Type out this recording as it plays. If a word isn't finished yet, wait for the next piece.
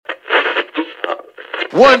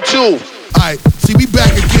1, 2. Alright, see, we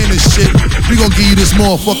back again and shit. We gonna give you this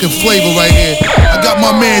motherfucking flavor right here. I got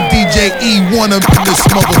my man DJ E1 up in this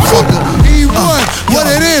motherfucker. E1, what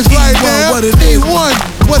it is right now.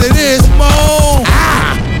 E1, what it is, mo.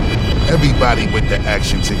 Everybody with the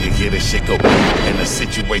action till you hear the shit go and the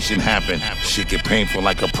situation happen. Shit get painful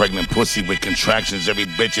like a pregnant pussy with contractions. Every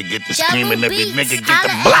bitch you get the screaming, every nigga get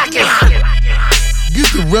the blocking. Get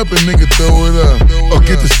the reppin', nigga, throw it up. Or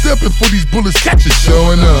get the steppin' for these bullets, catch it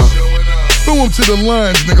showing up. Throw him to the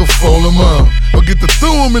lines, nigga, fold him up. Or get to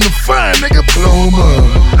throw him in the fire, nigga, blow him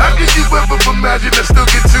up. How can you ever imagine I still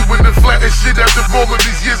get you in the flat and shit after all of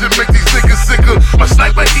these years and make these niggas sicker? My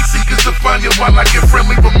sniper heat seekers to find you while I get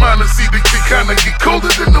friendly reminders. See the kid kinda get colder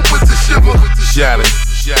than the winter shiver. Shout it,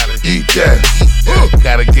 eat that.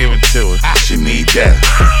 Gotta give it to her, she need that.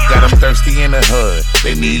 Got them thirsty in the hood,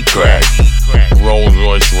 they need crack. Rolls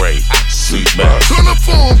Royce race, sweet back. Turn up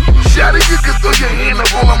for him, shout it, you can throw your hand up.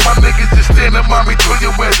 All of my niggas just stand up, mommy, throw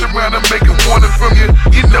your ass around and make a warning from you.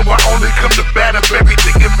 You know I only come to bat up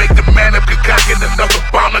everything and make the man up. Concocting another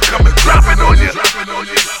bomb to come and drop it on you.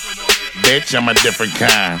 Bitch, I'm a different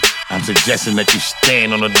kind. I'm suggesting that you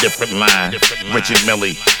stand on a different line. Richard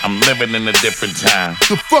Millie, I'm living in a different time.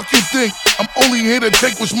 The fuck you think? I'm only here to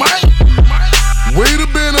take what's mine? Way to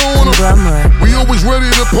banner on him. We always ready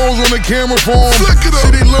to pose on the camera for him. Flick it up.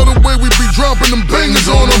 See, they love the way we be dropping them bangers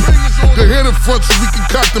on them. The head in front so we can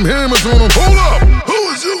cock them hammers on them. Hold up. Who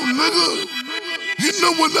is you, nigga? You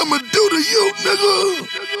know what I'ma do to you, nigga.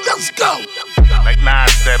 Let's go. Like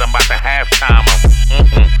Naija said, I'm about to halftime him.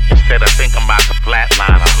 Instead, I think I'm about to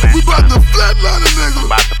flatline him. We about to flatline a nigga.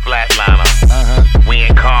 About to flatline him. We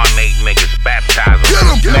incarnate niggas, baptize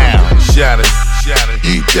them. Get him. Now, shout it,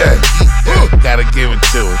 eat that. Gotta give it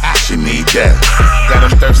to her, she need that. Got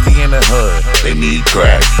them thirsty in the hood, they need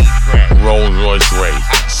crack. Rolls Royce race,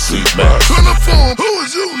 sweet back. Turn up for him. Who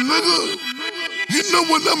is you, nigga? You know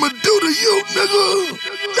what I'ma do to you, nigga.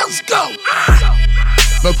 Let's go.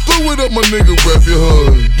 Now throw it up, my nigga, rap your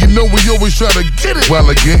hood. You know we always try to get it while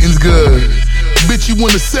the getting's good. Bitch, you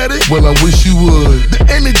wanna set it? Well, I wish you would. The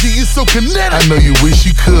energy is so kinetic, I know you wish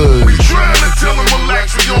you could. We trying to tell them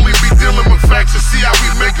relax, we only be dealing with facts. And see how we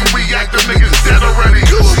make them react, the niggas dead already.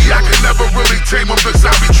 See, I can never really tame them, cause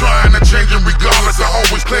I be trying to change them regardless. I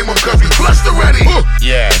always claim them cause we blessed already.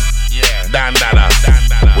 Yeah, Dolla,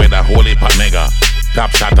 with a holy pot nigga. Top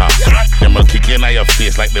shotter, them will kick in at your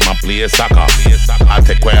face like them a play soccer. I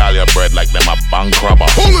take away all your bread like them a bank robber.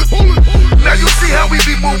 Hold it. Now you see how we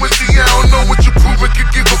be moving. See, I don't know what you proving. Could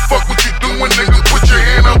give a fuck what you doing, nigga. Put your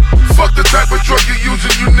hand up. Fuck the type of drug you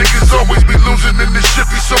using. You niggas always be losing, and this shit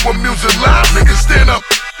be so amusing. Live niggas, stand up.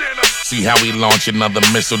 See how we launch another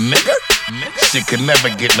missile, nigga? Shit can never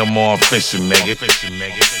get no more official, nigga.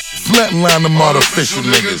 Flatline them artificial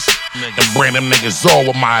niggas and bring them niggas all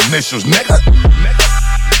with my initials, nigga.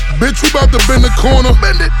 Bitch, we about to bend the corner.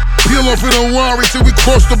 Bend it. Peel off in a Rari till we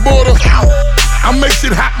cross the border. I make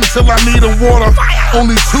shit hot until I need a water.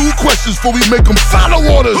 Only 2 questions before we make them follow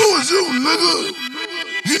orders. Who is you, nigga?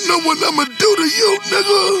 You know what I'ma do to you,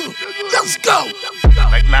 nigga. Let's go.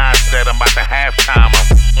 Like Naija said, I'm about to halftime him.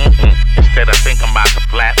 Instead, I think I'm about to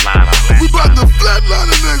flatline him. We about to flatline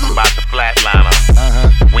a nigga. About to flatline him.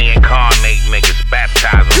 We incarnate niggas,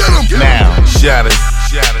 baptize them. Get him. Now, shout it,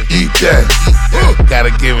 eat that.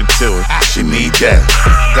 Gotta give it to her, she need that.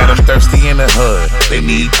 Got them thirsty in the hood, they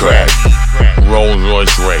need crack. Rolls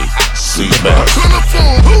Royce race, sweet back. Turn up for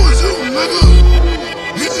him. Who is you, nigga?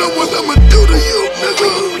 You know what I'ma do to you,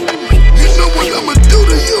 nigga. You know what I'ma do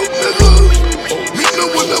to you, nigga. You know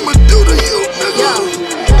what I'ma do to you, nigga.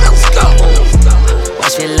 Let's go.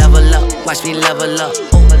 Watch me level up, watch me level up.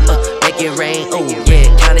 Make it rain, ooh, yeah,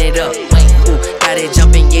 count it up. Ooh, got it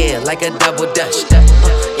jumping, yeah, like a double dutch.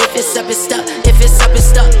 If it's up, it's stuck. If it's up, it's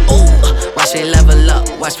stuck. Ooh, watch me level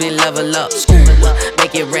up, watch me level up. Ooh,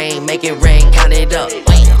 make it rain, count it up.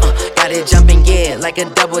 Got it jumping, yeah, like a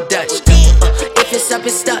double dutch. If it's up,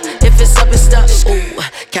 it's stuck. If it's up, it's stuck. Ooh,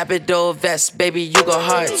 Capitol vest, baby, you go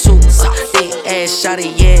hard too. Big ass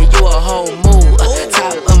shawty, yeah, you a whole move.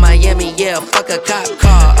 Top of Miami, yeah, fuck a cop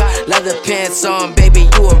car. Leather pants on, baby,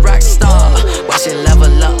 you a rock star. Watch it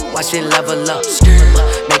level up, watch it level up.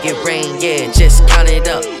 Make it rain, yeah, just count it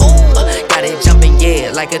up. Got it jumping,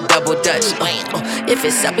 yeah, like a double dutch. If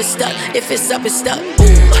it's up, it's stuck. If it's up, it's stuck.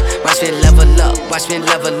 Watch me level up, watch me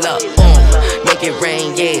level up. Make it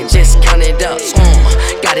rain, yeah, just count it up.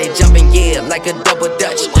 Got it jumping, yeah, like a double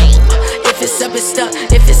dutch. If it's up, it's stuck.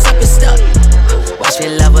 If it's up, it's stuck. Watch me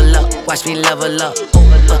level up, watch me level up.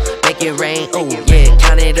 Make it rain, ooh, yeah,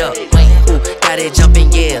 count it up. Ooh, got it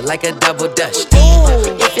jumping, yeah, like a double dutch.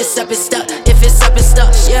 If it's up, it's stuck. If it's up, it's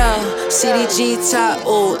stuck. Yeah, CDG top,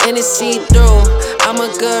 ooh, and it's see-through. I'm a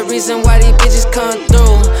good reason why these bitches come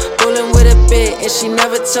through. Bullin' with a bit, and she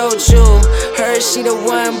never told you. Heard she the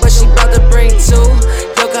one, but she bout to bring two.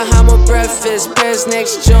 Yokohama breakfast, Paris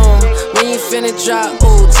next June. When you finna drop,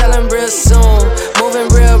 ooh, tell them real soon.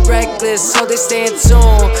 Moving real reckless, so they stay in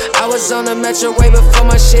tune. I was on the metro way before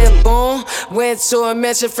my shit boom. Went to a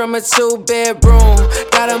mansion from a 2-bedroom.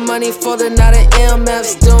 Got a money folding out of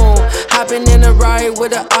MF's Doom. Hopping in a Rari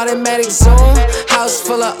with an automatic zoom. House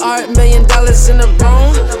full of art, $1 million in the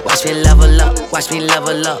room. Watch me level up, watch me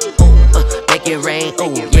level up. Ooh, make it rain,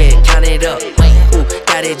 ooh, yeah, count it up. Ooh,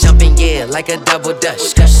 got it jumping, yeah, like a double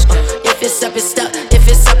dutch. If it's up, it's stuck. If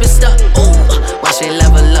it's up, it's stuck. Ooh, watch me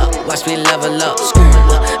level up, watch me level up.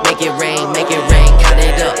 Make it rain, count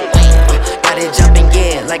it up. Got it jumping,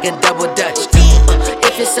 yeah, like a double dutch.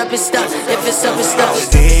 If it's up, it's stuck. If it's up, it's stuck. I was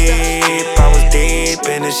deep,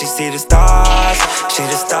 and then she see the stars. See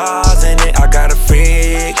the stars in it. I got a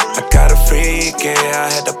freak, yeah. I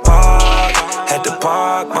had to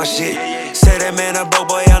park my shit. Say that man a broke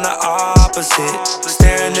boy on the opposite.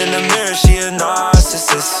 Staring in the mirror, she a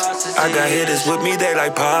narcissist. I got hitters with me, they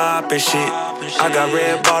like poppin' shit. I got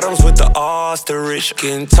red bottoms with the ostrich.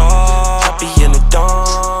 Getting toppy in the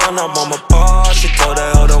dawn. I'm on my bar, she told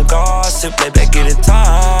her, oh, don't gossip. Lay back in the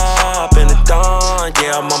top in the dawn.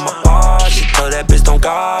 Yeah, I'm on my bar, she told that bitch don't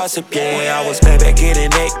gossip. Yeah, I was lay back getting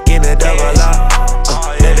neck in a double lock.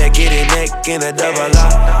 Lay back getting neck in a double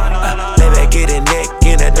lock. Lay back getting neck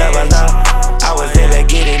in a double lock. I was lay back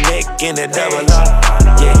getting neck in a double lock.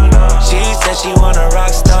 Yeah, she said she want a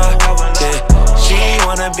rock star. Yeah, she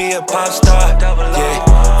wanna be a pop star. Yeah,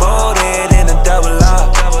 folded in a double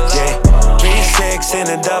lock. Yeah, 3-6 in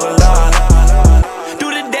a double lock.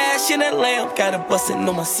 In that lamp, got a bustin'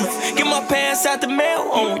 on my seats. Get my pants out the mail,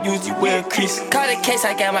 I don't usually wear a crease. Caught a case,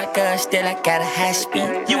 I got my gun, still I got a high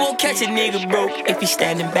speed. You won't catch a nigga broke if he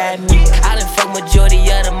standing by me. I done fuck majority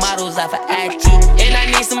of the models off of IG. And I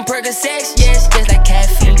need some Percocets, yes, just like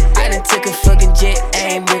caffeine. I done took a fucking jet,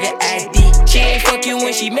 I ain't bring an ID. She ain't fuck you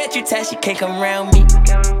when she met you, tight, she can't come around me.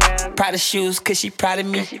 Proud of shoes, cause she proud of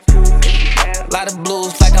me. Lot of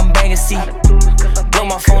blues like I'm banging C. Blow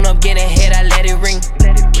my phone up, get ahead, I let it ring.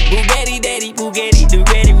 Bugatti, daddy, Bugatti, the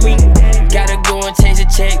ready ring. Gotta go and change the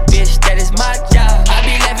check, bitch, that is my job. I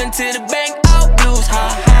be laughing to the bank, out blues,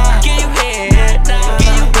 ha ha. Give you head,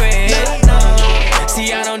 give you bread.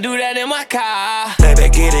 See, I don't do that in my car. Lay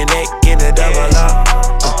back, get a neck in a double lock.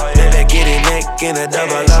 Lay back, get a neck in a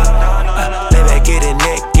double lock. Lay back, get a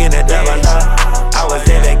neck in a double lock. I was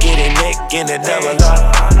lay back, get a neck in a double lock.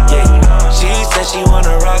 Yeah, she said she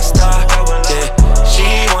want a rock star. Yeah, she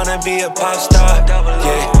wanna be a pop star.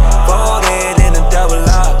 Yeah, folded in a double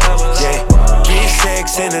lock. Yeah,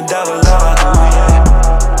 3-6 in a double lock.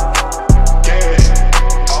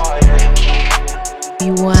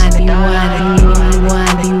 You want it. No,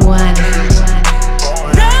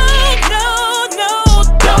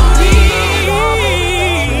 don't leave.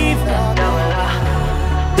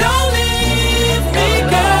 Don't leave me,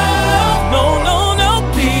 girl. No,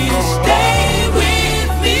 please stay with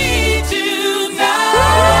me tonight.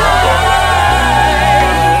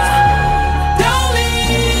 Don't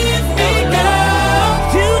leave me, girl.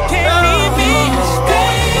 You can't leave me.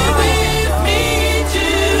 Stay with me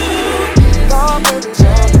too.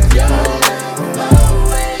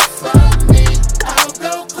 Away from me, I'll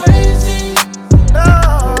go crazy.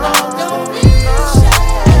 I'll go be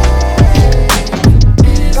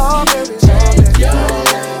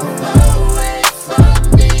away from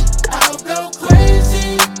me, I'll go crazy.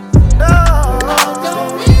 I'll go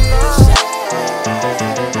be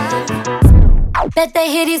Bet they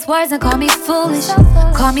hear these words and call me foolish.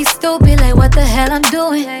 Call me stupid, like what the hell I'm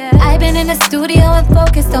doing. I've been in the studio and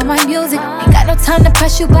focused on my music. Ain't got no time to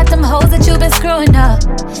press you about them hoes that you been screwing up.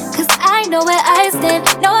 Cause I know where I stand.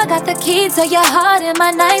 Know I got the key to your heart in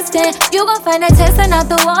my nightstand. You gon' find that testing out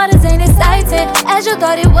the waters ain't exciting as you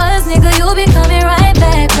thought it was, nigga. You be coming right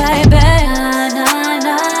back.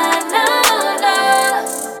 Nah.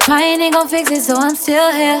 Crying ain't gon' fix it, so I'm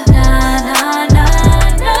still here. Nah.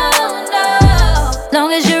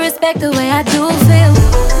 Long as you respect the way I do feel.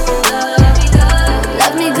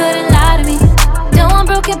 Love me good and lie to me. Don't want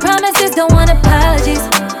broken promises, don't want apologies.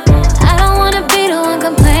 I don't wanna be the one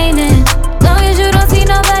complaining. Long as you don't see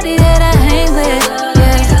nobody that I hang with.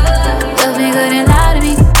 Yeah. Love me good and lie to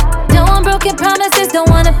me. Don't want broken promises, don't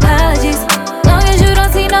want apologies. Long as you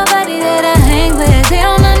don't see nobody that I hang with. They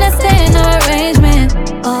don't understand the arrangement.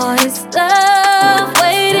 Oh, it's love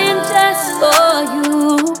waiting just for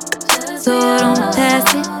you. So don't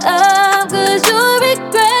pass it up, cause you'll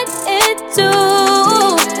regret it too.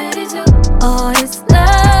 Oh, it's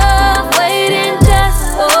love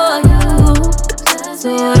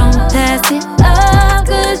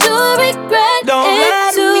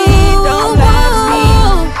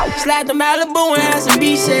out to Malibu and have some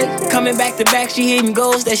beach sex. Coming back to back, she hitting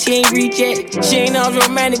goals that she ain't reach yet. She ain't all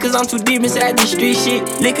romantic cause I'm too deep inside the street shit.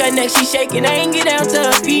 Lick her neck, she shaking, I ain't get down to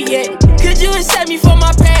her feet yet. Could you accept me for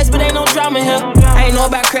my past, but ain't no drama here. I ain't know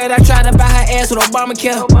about credit, I tried to buy her ass with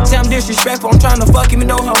Obamacare. Say I'm disrespectful, I'm trying to fuck even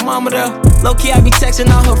though her mama there. Low key, I be texting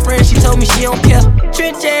all her friends, she told me she don't care.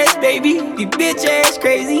 Trench ass, baby, you bitch ass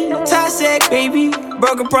crazy. Toxic, baby,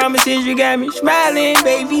 broken promises, you got me smiling,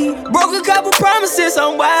 baby. Broke a couple promises,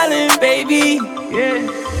 I'm wildin', baby. Yeah.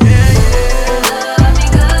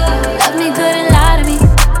 Love me good and lie to me.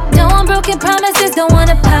 Don't want broken promises, don't want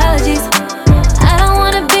apologies. I don't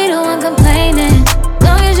wanna be the one complaining.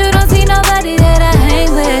 Long as you don't see nobody that I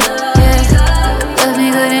hang with. Yeah. Love me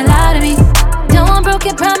good and lie to me. Don't want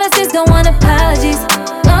broken promises, don't want apologies.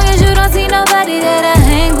 Long as you don't see nobody that I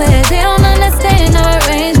hang with. They don't understand our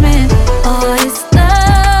arrangement. All this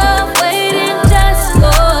love waiting just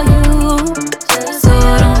for you. So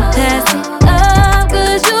don't pass it up,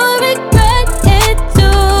 cause you'll regret it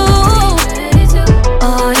too.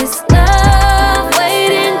 All this love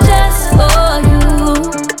waiting just for you.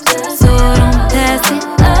 So don't pass it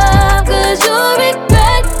up, cause you'll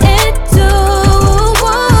regret it too.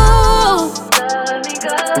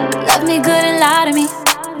 Love me good and lie to me.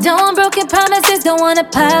 Don't want broken promises, don't want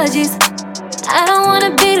apologies. I don't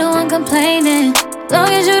wanna be the one complaining. Long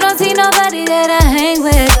as you don't see nobody that I hang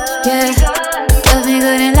with. Yeah, love me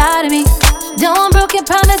good and lie to me. Don't want broken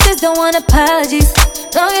promises, don't want apologies.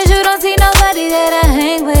 Long as you don't see nobody that I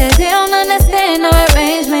hang with. They don't understand our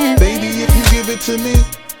arrangement. Baby, if you give it to me,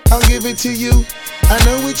 I'll give it to you. I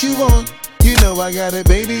know what you want, you know I got it.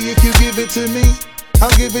 Baby, if you give it to me, I'll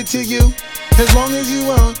give it to you. As long as you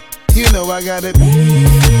want, you know I got it. Baby,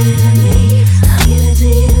 if you give it to me, I'll give it to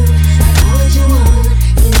you. I know what you want,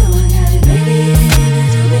 you know I got it. Baby, if you give it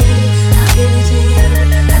to me, I'll give it to you. I know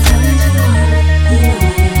what you want, you know I got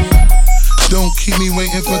it. Don't keep me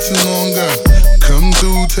waiting for too long, girl. Come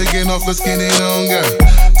through, taking off, let's get it on, girl.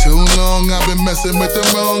 Too long, I've been messing with the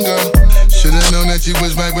wrong girl. Should've known that you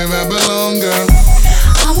was right where I belong, girl.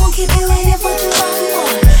 I won't keep you waiting for too long,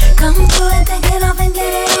 boy. Come through and take it off and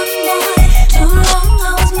get it on, boy. Too long,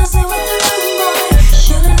 I was messing with the wrong boy.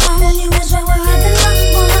 Should've known you was right where I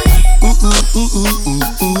belong, boy. Ooh, ooh, ooh, ooh,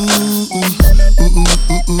 ooh, ooh, ooh, ooh, ooh,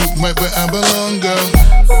 ooh, ooh, right where I belong, girl.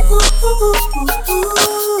 Ooh, ooh, ooh, ooh, ooh,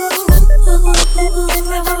 ooh, ooh,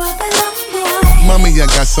 right where I belong, boy. Mommy, I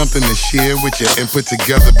got something to share with you and put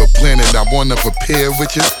together, but plan it, I wanna prepare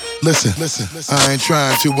with you. Listen, I ain't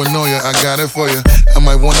trying to annoy you, I got it for you. I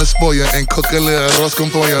might wanna spoil you and cook a little arroz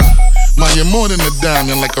con pollo. Ma, you're more than a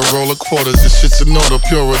diamond, like a roll of quarters. This shit's an order,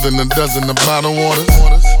 purer than a dozen of bottled waters.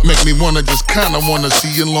 Make me wanna, just kinda wanna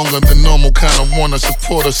see you longer than normal. Kinda wanna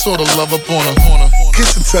support her, sorta love upon her.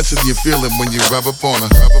 Kiss and touch if you feel it when you rub up on her.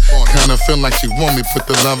 Kinda feel like she want me, put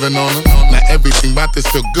the loving on her. Now everything about this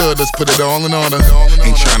feel good, let's put it all in order.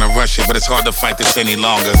 Ain't trying to rush it, but it's hard to fight this any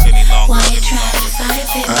longer. Why you trying to fight it,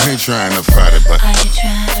 baby? I ain't trying to fight it, but Are you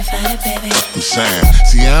trying to fight it, baby? I'm saying,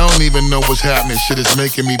 see, I don't even know what's happening. Shit is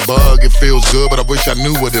making me bug. It feels good, but I wish I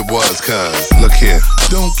knew what it was. Cause, look here,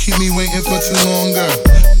 don't keep me waiting for too long, girl.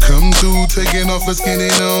 Come through, taking off, let's get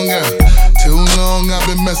it on, girl. Too long, I've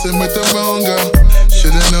been messing with the wrong girl.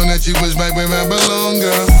 Should've known that you was right where I belong,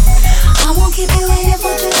 girl. I won't keep you waiting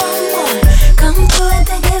for too long, boy. Come through and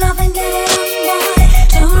take it off and get it on, boy.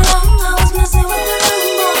 Too long, I was messing with the wrong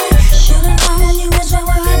boy. Should've known you was right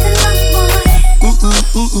where I belong, boy. Ooh, ooh,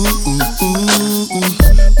 ooh, ooh, ooh, ooh, ooh,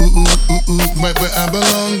 ooh, ooh, ooh, ooh, right where I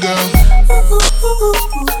belong, girl. Ooh, ooh, ooh,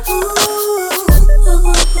 ooh, ooh,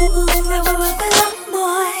 ooh, ooh, right where I belong,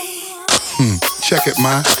 boy. Check it,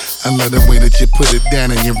 ma. I love the way that you put it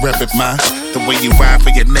down and you rep it, ma. The way you ride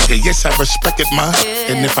for your nigga, yes, I respect it, ma.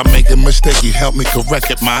 And if I make a mistake, you help me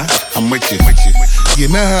correct it, ma. I'm with you. You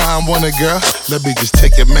know how I want it, girl. Let me just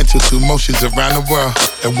take your mental to motions around the world.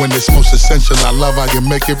 And when it's most essential, I love how you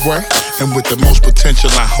make it work. And with the most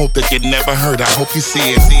potential, I hope that you never hurt. I hope you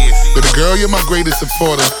see it. But the girl, you're my greatest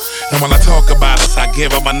supporter. And when I talk about us, I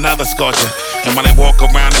give them another scorcher. And when I walk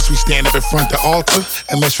around us, we stand up in front of the altar.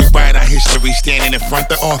 And let's rewrite our history standing in front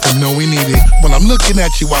of the author. No, we need it. When I'm looking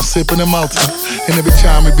at you, I'm sipping a Malta. And every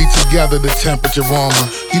time we be together, the temperature warmer.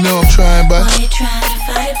 You know I'm trying, but Why you trying to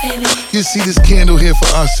fight it, baby? you see this candle here for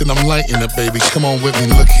us, and I'm lighting it, baby. Come on with me,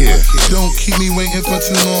 look here. Don't keep me waiting for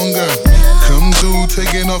too long, girl. Come through,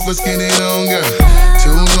 taking off, let's get it on, girl.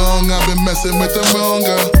 Too long, I've been messing with the wrong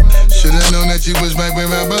girl. Should've known that you was right where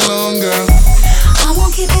I belong, girl. I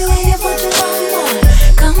won't keep you waiting for too long, boy.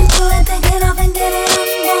 Come through and take it off and get it on,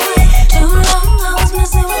 boy. Too long, I was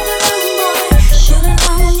messing with the wrong boy. Should've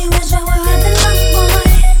known you was right where I belong, boy.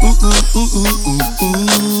 Ooh, ooh, ooh, ooh, ooh,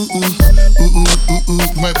 ooh, ooh, ooh, ooh,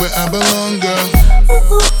 ooh, right where I belong.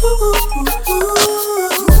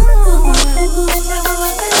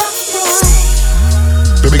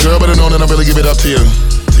 better know that I really give it up to you.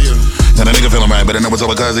 And a nigga feeling right, but I know it's all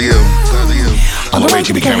because of you. All the weight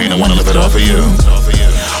you be carrying, I wanna lift it off of you.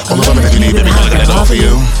 All the women that you need, baby girl, I got it all for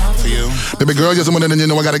you. Baby girl, you're someone that you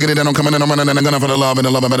know I gotta get it down. I'm coming in, I'm running, and I'm gonna for the love, and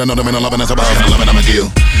the love, but I know the love, and that's about the love, and I'ma give you.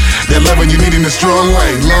 That loving you need in a strong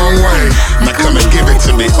way, long way. Now come and give it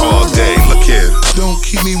to me all day. Look here. Don't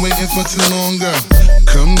keep me waiting for too long, girl.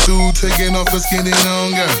 Come through, taking off, let's get it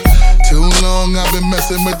on, girl. Too long, I've been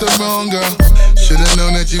messing with the wrong girl. Should've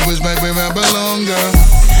known that you was right where I belong, girl.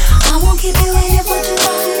 I won't keep you waiting for too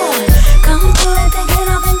long, boy. Come through and take it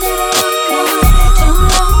off and get it on, boy. Too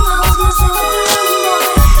long, I was messing with the wrong boy.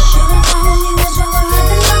 Should've known you was right where I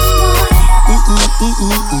belong, boy. Ooh, ooh, ooh,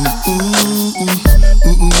 ooh, ooh, ooh, ooh,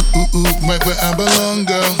 ooh, ooh, ooh, right where I belong,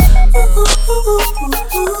 girl. Ooh, ooh, ooh, ooh,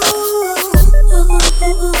 ooh,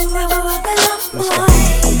 ooh, ooh, right where I belong, boy.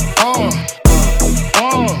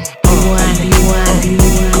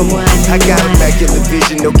 I got it back in the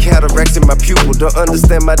vision, no cataracts in my pupil. Don't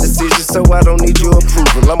understand my decision, so I don't need your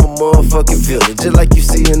approval. I'm a motherfucking villain, just like you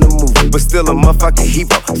see in the movie, but still a motherfucking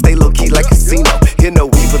hero. Stay low key like casino, hear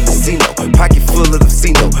no evil casino. Pocket full of the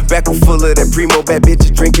casino, back full of that primo. Bad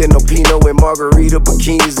bitches drinking no Pinot and margarita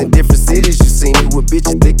bikinis in different cities. You see me with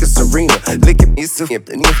bitches thick as Serena. Look at me, so I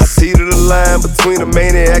see to the line between a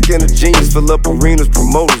maniac and a genius. Fill up arenas,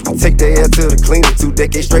 promoters, we take their ass to the cleaner. 2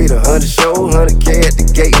 decades straight, 100 shows, 100K at the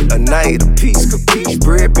gate. A night, a piece, capiche,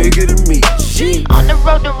 bread bigger than me. Shit. On the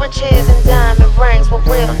road to riches and diamond rings, where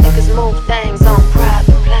real niggas move things on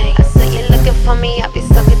private planes. I say you looking for me, I be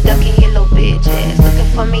sucking ducky, you little bitch ass. Looking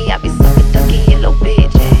for me, I be sucking ducky, you little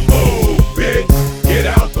bitch ass. Move, bitch, get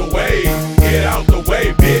out the way. Get out the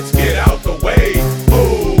way, bitch, get out the way.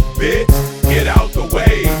 Move, bitch, get out the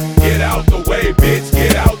way. Get out the way, bitch,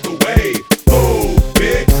 get out the way. Move,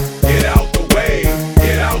 bitch, get out the way.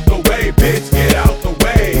 Get out the way, bitch, get out the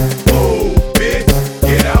way. Move, bitch,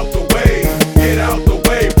 get out the way. Get out the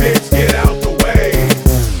way, bitch, get out the way.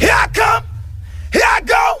 Here I come, here I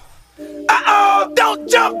go. Don't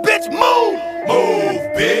jump, bitch, move. Move,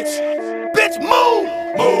 bitch. Bitch, move.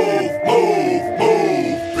 Move, move,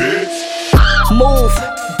 move, bitch. Move,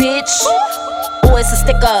 bitch. Or it's a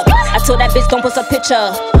stick up. I told that bitch don't post a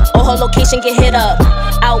picture, or her location get hit up.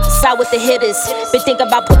 Outside with the hitters, been thinking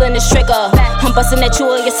about pulling this trigger. I'm busting at you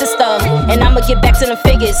or your sister, and I'ma get back to them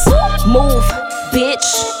figures. Move, bitch.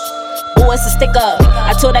 Or it's a stick up.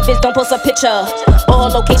 I told that bitch don't post a picture, or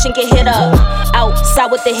her location get hit up.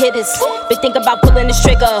 Outside with the hitters, been thinking about pulling this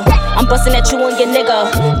trigger. I'm busting at you and your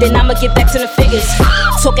nigga, then I'ma get back to the figures.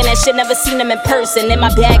 Talking that shit, never seen them in person. In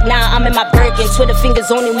my bag, now I'm in my Birkin. Twitter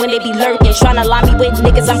fingers only when they be lurking. Tryna lie me with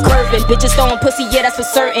niggas, I'm curving. Bitches throwing pussy, yeah, that's for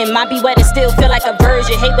certain. Might be wet and still feel like a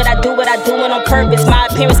virgin. Hate what I do it on purpose. My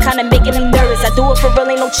appearance kinda making them nervous. I do it for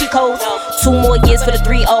real, ain't no cheat codes. 2 more years for the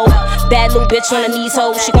 3-0. Bad little bitch on her knees,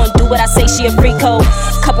 ho. She gon' do what I say, she a Rico.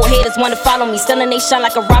 Couple haters wanna follow me, stunning they shine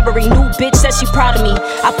like a robbery. New bitch says she proud of me.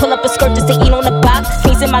 I pull up a skirt just to eat on the box.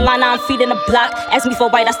 Kings in my line, now I'm feeding the block. Ask me for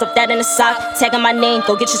white, I stuff that in the sock. Tagging my name,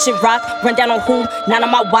 go get your shit rock. Run down on who? Not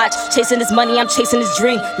on my watch. Chasing this money, I'm chasing this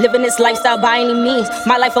dream. Living this lifestyle by any means.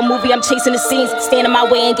 My life a movie, I'm chasing the scenes. Stand in my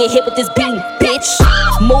way and get hit with this beam. Bitch,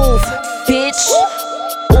 move, bitch.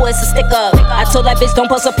 Ooh, it's a stick up. I told that bitch don't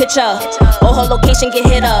post a picture, or her location get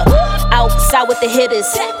hit up. Outside with the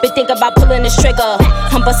hitters, been thinking about pulling this trigger.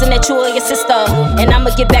 I'm busting at you or your sister, and I'ma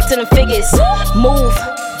get back to them figures. Move,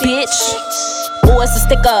 bitch. Ooh, it's a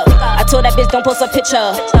stick up. I told that bitch don't post a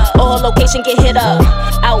picture, or her location get hit up.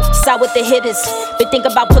 Outside with the hitters, been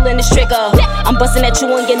thinking about pulling this trigger. I'm busting at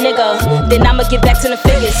you and your nigga, then I'ma get back to the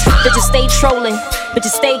figures. Bitches stay trolling,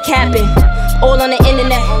 bitches stay capping, all on the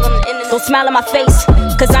internet. Don't smile in my face,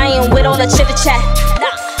 cause I ain't with all the chitter chat.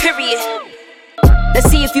 Period. Let's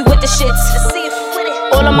see if you with the shits.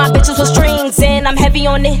 All of my bitches with strings, and I'm heavy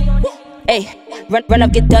on it. Ayy, run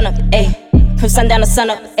up, get done up. Ayy, from sundown to sun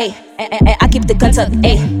up. Ayy, I keep the guns up.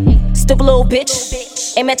 Ayy, stupid little bitch.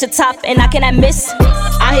 Aim at your top, and I cannot miss.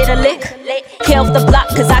 I hit a lick, kill off the block,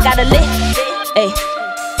 cause I got a lick. Ayy,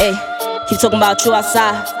 keep talking about you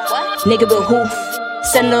outside. Nigga with who?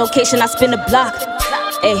 Send the location, I spin the block.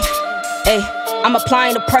 Ayy, I'm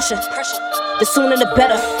applying the pressure. The sooner the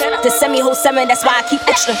better. The semi-whole 7, that's why I keep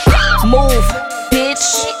extra. Move,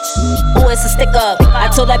 bitch. Ooh, it's a stick up. I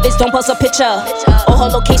told that bitch don't post a picture, or her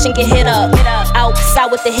location get hit up.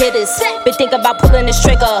 Outside with the hitters, been thinking about pulling this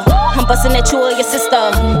trigger. I'm busting at you or your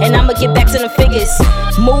sister, and I'ma get back to them figures.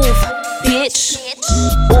 Move, bitch.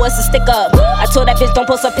 Ooh, it's a stick up. I told that bitch don't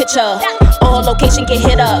post a picture, or her location get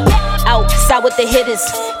hit up. Outside with the hitters,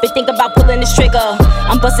 been thinking about pulling this trigger.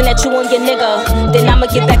 I'm busting at you and your nigga, then I'ma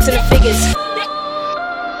get back to the figures.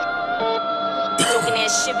 Talking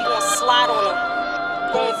that shit, we gon' slide on them.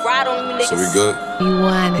 gon' ride on you niggas. So we good? You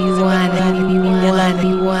want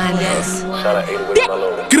this. Shout out 808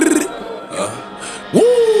 Melody. Woo!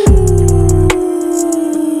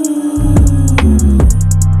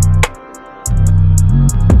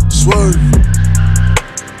 Swerve.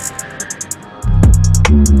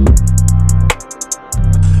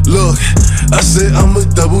 Look, I said I'm a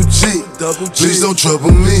double G. Please don't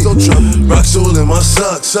trouble me. Rocks all in my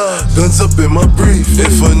socks, guns up in my brief.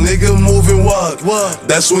 If a nigga moving wild,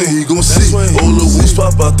 that's when he gon' see. All the wolves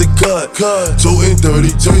pop out the cut, toting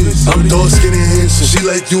 33s. I'm dark, skinny, handsome. She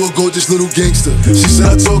like you a gorgeous little gangster. She said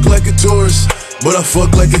I talk like a tourist, but I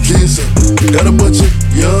fuck like a cancer. Got a bunch of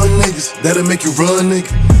young niggas that'll make you run,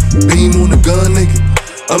 nigga. Beam on the gun, nigga.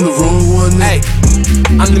 I'm the wrong one, nigga. Hey,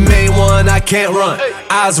 I'm the main one, I can't run.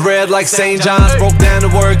 Eyes red like St. John's. Broke down to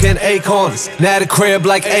work in Acorns. Now the crib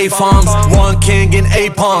like A farms. One king in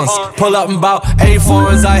 8 pawns. Pull up in about 8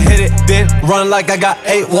 foreigns. I hit it, then run like I got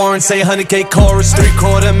 8 warrants. Say 100K chorus,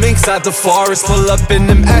 3/4 minks out the forest. Pull up in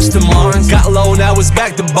them Aston Martins. Got low, now it's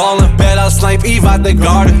back to ballin'. Bet I'll snipe Eve out the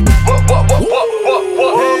garden.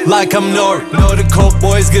 Like I'm Nori. Know the coke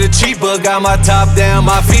boys get it cheaper. Got my top down,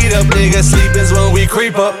 my feet up. Nigga sleepin's when we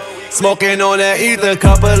creep up. Smoking on that ether,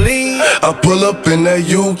 cup of lean. I pull up in that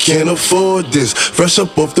you can't afford this. Fresh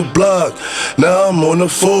up off the block, now I'm on the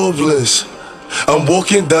Forbes list. I'm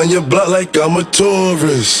walking down your block like I'm a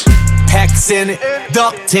tourist. Hacks in it,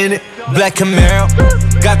 ducked in it, black Camaro.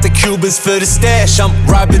 Got the Cubans for the stash, I'm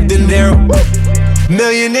Robert De Niro.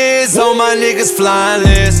 Millionaires on my niggas flying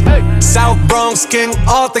list. South Bronx King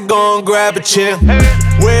Arthur gon' grab a chair.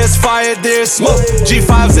 Where's fire, there's smoke.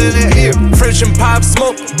 G5's in the ear. French and pop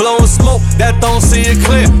smoke, blowing smoke that don't see it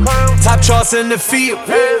clear. Top charts in the field,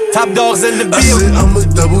 top dogs in the I field. said I'm a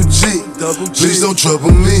double G. Please don't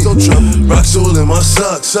trouble me. Rocks all in my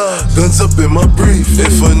socks, guns up in my brief.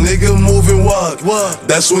 If a nigga moving wild,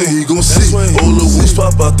 that's when he gon' see. All the wolves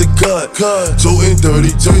pop out the cut, toting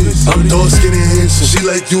 33s. I'm dark, skinny, handsome. She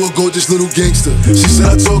like you a gorgeous little gangster. She said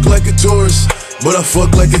I talk like a tourist, but I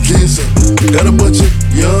fuck like a cancer. Got a bunch of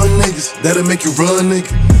young niggas that'll make you run,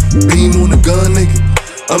 nigga. Beam on the gun, nigga.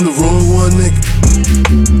 I'm the wrong one, nigga.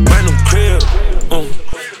 Random crib,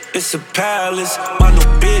 it's a palace. My new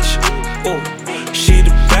bitch, she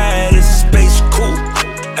the baddest. Space cool,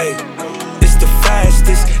 ayy. It's the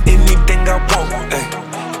fastest. Anything I want,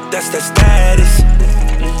 ayy. That's that status.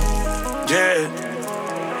 Yeah,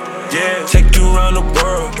 yeah. Take you around the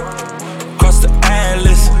world. Across the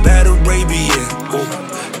Atlas, Bad Arabian,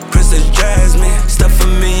 Princess Jasmine, stuff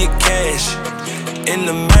 $1 million cash in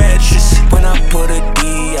the mattress. When I put a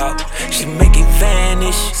D out, she make it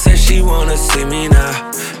vanish. Said she wanna see me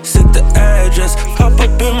now. Sent the address, pop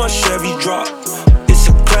up in my Chevy drop. It's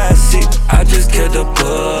a classic. I just killed a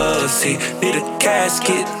pussy, need a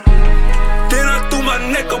casket. Then I threw my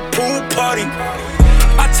neck a pool party.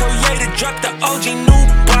 I told Ye to drop the OG new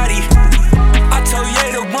body. I told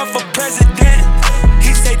Ye to run for president.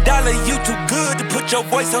 He say, Dolla, you too good to put your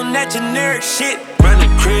voice on that generic shit. Random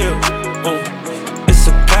crib, it's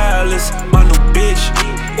a palace. My new bitch,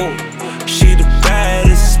 she the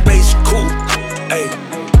baddest. Space cool, ayy.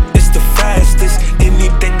 It's the fastest.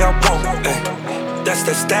 Anything I want, ayy. That's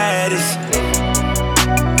that status.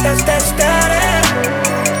 That's that status.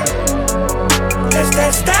 That's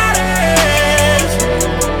that status.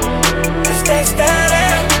 That's that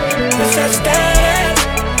status. That's that status.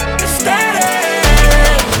 That's status.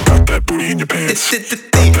 Got that booty in your pants. Got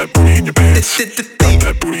that booty in your pants. Got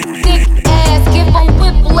that booty. Thick ass, give 'em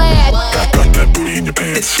whiplash. Got that booty in your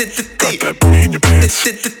pants. Got that booty in your pants.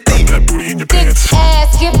 Got that booty in your Thick pants. ass,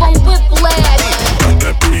 give 'em whiplash. Got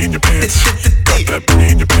that booty in your pants. Got that booty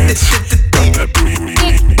in your pants. Got that booty.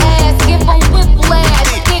 Thick ass, give 'em whiplash.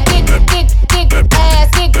 Thick ass,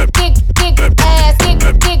 thick ass, thick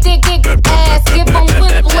ass, give 'em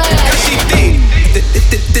whiplash. She thick.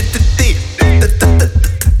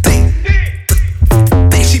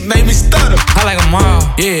 She made me stutter. I like them all,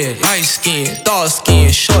 yeah, light skin, dark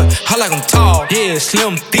skin, short. I like them tall, yeah,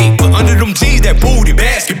 slim, thick, but under them G's, that booty,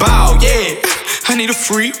 basketball, yeah. I need a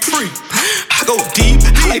free. I go deep,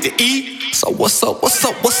 I like to eat. So what's up? What's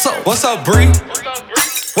up, Bree?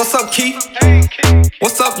 What's up, Keith?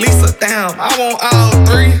 What's up, Lisa? Damn, I want all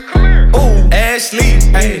 3. Ooh, Ashley,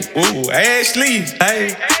 hey, ooh, Ashley,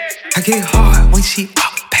 hey. I get hard when she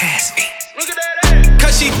walk past me.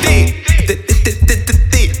 Cause she thick.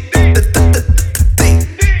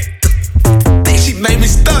 She made me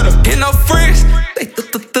stutter. And her friends, they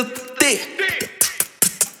thick.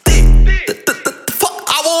 Fuck,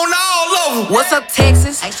 I want all of them. What's up,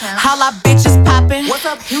 Texas? How our bitches poppin'?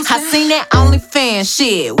 I seen that OnlyFans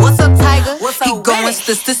shit. What's up, Tiger? He going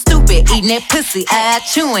stupid, eating that pussy,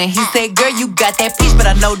 chewing. He said, girl, you got that peach, but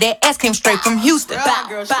I know that ass came straight from Houston.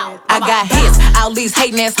 I got hits, all these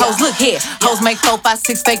hating ass hoes. Look here, hoes make 4, 5,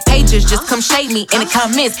 6 fake pages. Just come shade me in the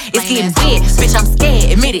comments. It's getting dead, bitch. I'm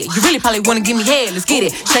scared. Admit it. You really probably wanna give me head. Let's get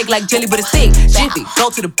it. Shake like jelly, but it's thick. Jiffy,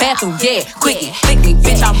 go to the bathroom, yeah. Quickie, thick me,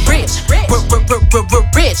 bitch. I'm rich.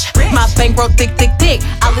 Rich. My bankroll thick.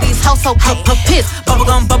 All of these hoes so piss.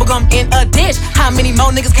 Bubblegum in a dish. How many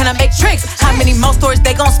more niggas can I make tricks? How many more stories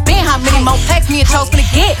they gon' spin? How many more packs me and Cho's finna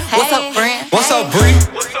get? What's up, friend? What's up, Bree?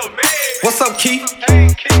 What's up, Keith?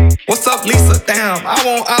 What's up, Lisa? Damn, I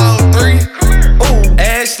want all 3. Ooh,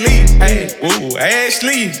 Ashley, hey. Ooh,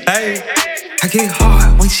 Ashley, hey. I get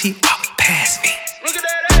hard when she walk past me.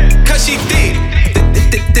 Cause she thick.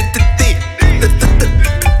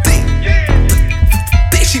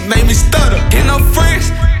 She made me stutter. Get no friends.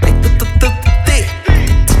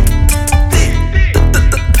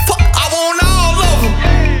 I want all of them.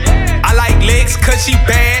 I like Lex, cause she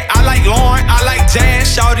bad. I like Lauren, I like Jan.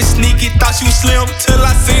 Shawty sneaky, thought she was slim till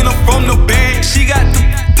I seen her from the back. She got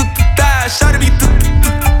thighs, shawty be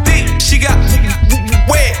thick. She got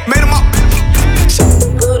wet, made them up.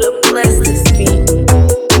 Buddha bless this beat.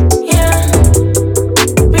 Yeah,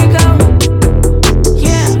 Rico.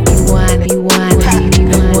 Yeah, you want.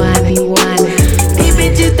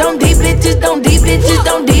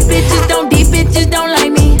 Deep bitches don't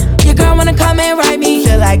like me. Your girl wanna come and ride me.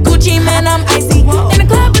 Feel like Gucci, man, I'm icy. In the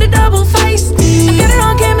club with a double face. I got it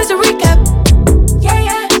on camera, it's a recap.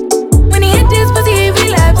 Yeah. When he hit this pussy, he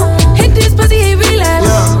relapse. Yeah,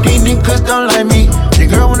 these niggas don't like me. Your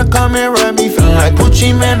girl wanna come and ride me. Feeling like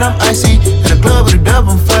Gucci, man, I'm icy. In the club with a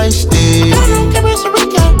double face. I got it on camera, it's a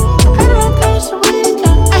recap.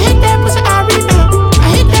 I hit that pussy,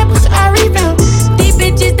 I rebound. These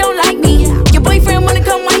bitches don't like me. Your boyfriend wanna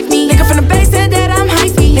come wife me. Nigga from the base said that I'm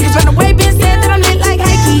hyphy. Niggas run away, been said that I'm lit like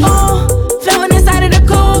Hikey. Oh, floating inside of the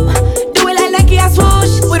coupe. Do it like Nike, I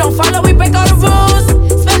swoosh. We don't follow, we break all the rules.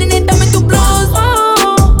 Spending and thumbing through blues.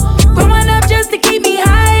 Oh, growing up just to keep me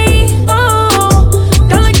high. Oh,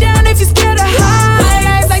 don't look down if you're scared of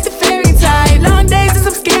high. Life like the fairy type. Long days and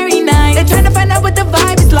some scary nights. They trying to find out what the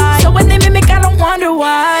vibe is like. So when they mimic, I don't wonder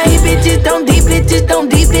why. These bitches don't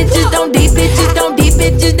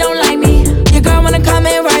like me. Your girl wanna come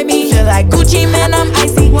and ride me. Feel like Gucci, man, I'm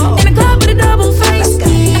icy. In the club with a double face. I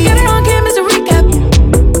got it on camera, it's a recap.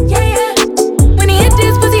 Yeah. When he hit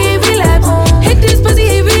this pussy, he relapse.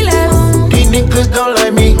 These niggas don't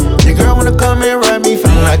like me. Your girl wanna come and ride me.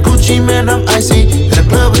 Feeling like Gucci, man, I'm icy. In the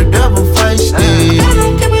club with a double face. I got it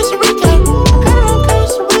on camera, it's a recap.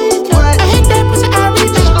 I hit that pussy,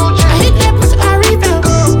 I rebound.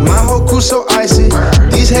 My whole crew so icy.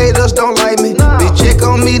 These haters don't like me. Big chick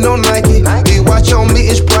on me, don't like it. Big watch on me,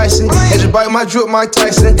 it's pricey. Had to bite my drip, Mike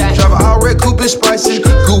Tyson. Drive an all red coupe, it's spicy.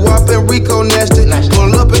 Goo up and Rico nasty.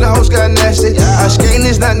 Pull up and the hoes got nasty. I skating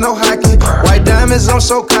is not no hockey. White diamonds, I'm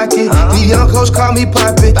so cocky. The young hoes call me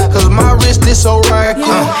Poppy. Cause my wrist is so rocky.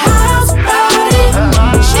 House party.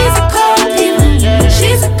 She's a cold dealer.